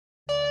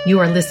You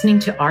are listening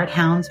to Art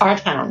Hounds. Art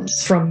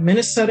Hounds. From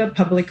Minnesota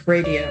Public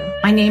Radio.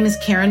 My name is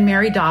Karen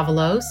Mary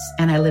Davalos,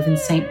 and I live in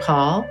St.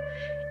 Paul.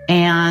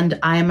 And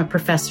I am a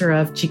professor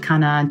of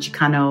Chicana,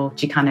 Chicano,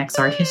 Chicanx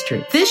art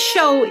history. This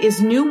show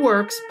is new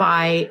works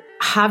by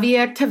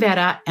Javier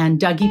Tavera and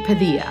Dougie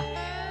Padilla.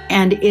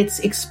 And it's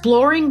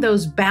exploring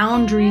those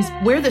boundaries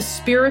where the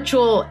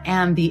spiritual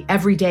and the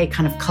everyday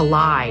kind of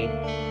collide.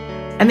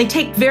 And they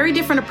take very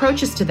different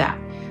approaches to that.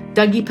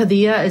 Dougie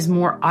Padilla is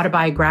more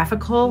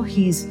autobiographical.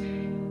 He's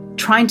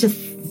trying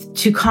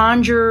to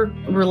conjure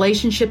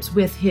relationships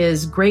with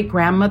his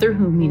great-grandmother,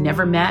 whom he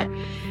never met.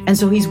 And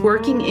so he's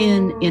working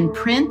in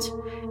print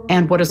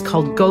and what is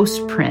called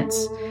ghost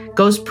prints.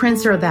 Ghost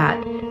prints are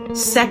that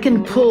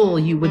second pull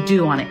you would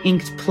do on an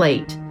inked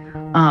plate.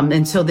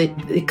 And so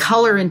the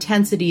color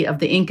intensity of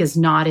the ink is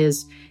not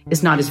as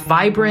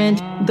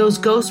vibrant. Those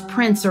ghost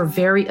prints are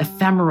very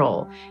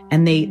ephemeral,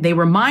 and they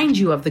remind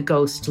you of the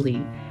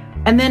ghostly.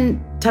 And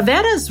then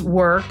Tavera's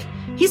work,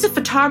 he's a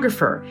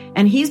photographer,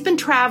 and he's been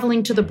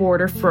traveling to the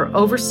border for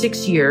over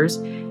 6 years,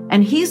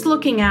 and he's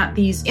looking at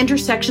these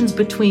intersections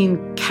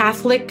between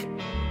Catholic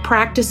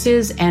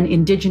practices and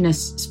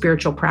indigenous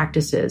spiritual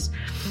practices.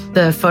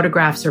 The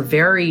photographs are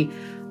very,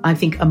 I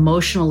think,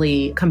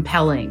 emotionally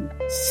compelling.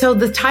 So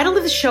the title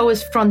of the show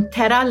is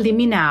Frontera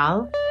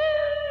Liminal,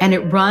 and it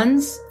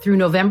runs through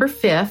November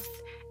 5th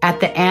at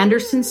the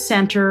Anderson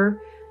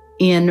Center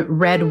in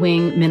Red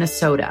Wing,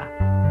 Minnesota.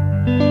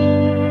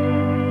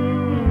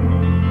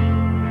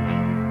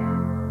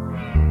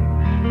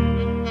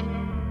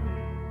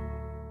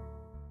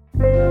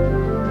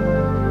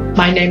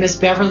 My name is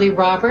Beverly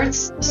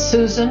Roberts.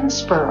 Susan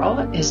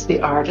Spurl is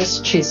the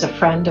artist. She's a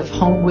friend of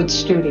Homewood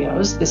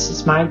Studios. This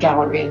is my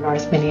gallery in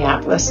North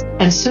Minneapolis.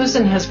 And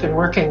Susan has been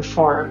working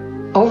for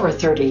over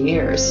 30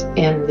 years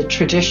in the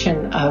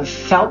tradition of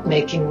felt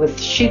making with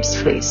sheep's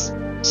fleece.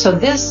 So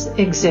this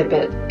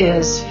exhibit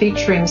is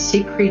featuring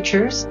sea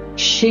creatures.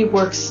 She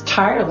works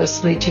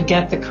tirelessly to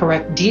get the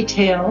correct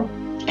detail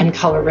and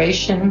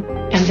coloration,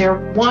 and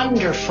they're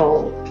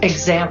wonderful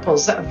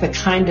examples of the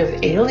kind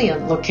of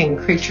alien-looking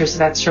creatures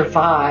that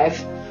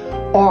survive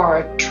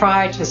or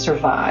try to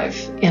survive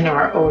in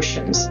our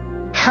oceans.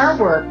 Her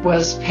work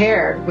was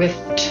paired with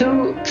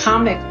two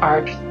comic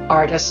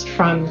artists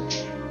from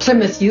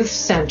Plymouth Youth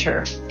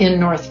Center in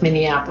North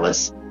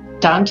Minneapolis,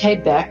 Dante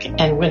Beck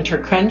and Winter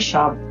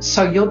Crenshaw.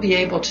 So you'll be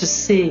able to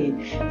see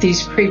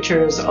these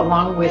creatures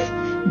along with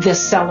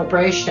this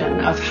celebration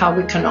of how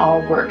we can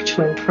all work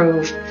to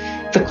improve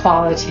the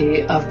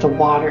quality of the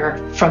water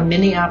from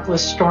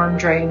Minneapolis storm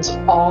drains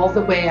all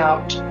the way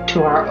out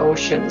to our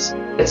oceans.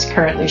 It's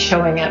currently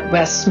showing at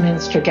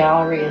Westminster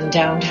Gallery in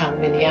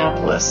downtown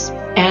Minneapolis.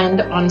 And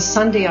on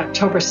Sunday,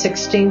 October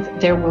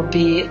 16th, there will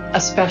be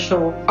a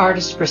special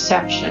artist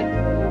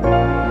reception.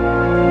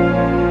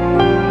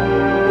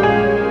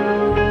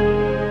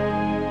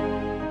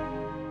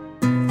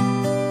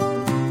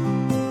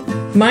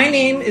 My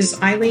name is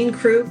Eileen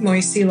Krug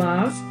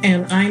Moisilov,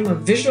 and I'm a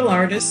visual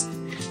artist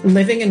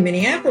living in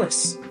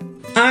Minneapolis.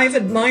 I've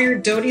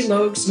admired Dodie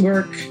Logue's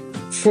work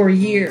for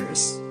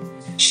years.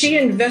 She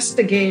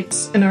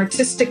investigates an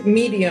artistic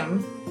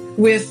medium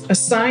with a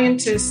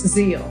scientist's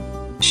zeal.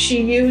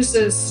 She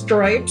uses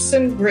stripes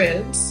and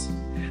grids,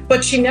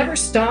 but she never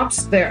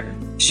stops there.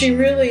 She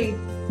really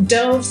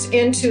delves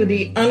into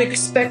the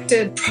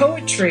unexpected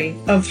poetry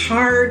of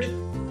hard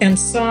and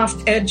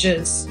soft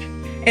edges,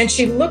 and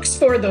she looks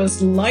for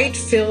those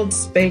light-filled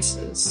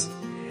spaces.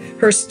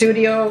 Her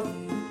studio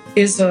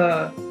is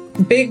a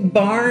big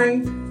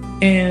barn,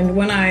 and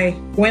when I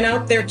went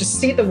out there to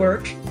see the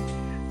work,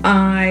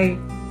 I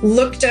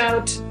looked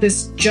out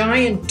this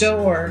giant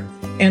door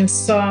and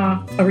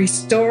saw a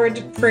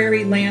restored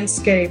prairie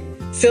landscape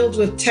filled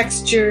with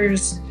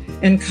textures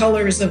and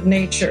colors of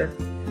nature,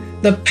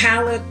 the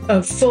palette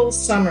of full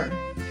summer.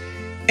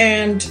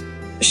 And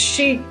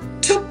she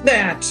took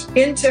that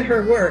into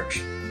her work.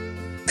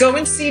 Go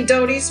and see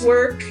Dodie's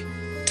work,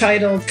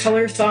 titled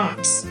Color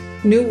Thoughts,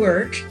 new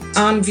work,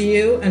 on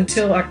view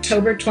until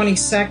October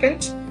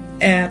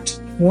 22nd at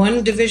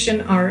One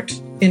Division Art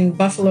in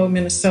Buffalo,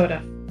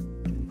 Minnesota.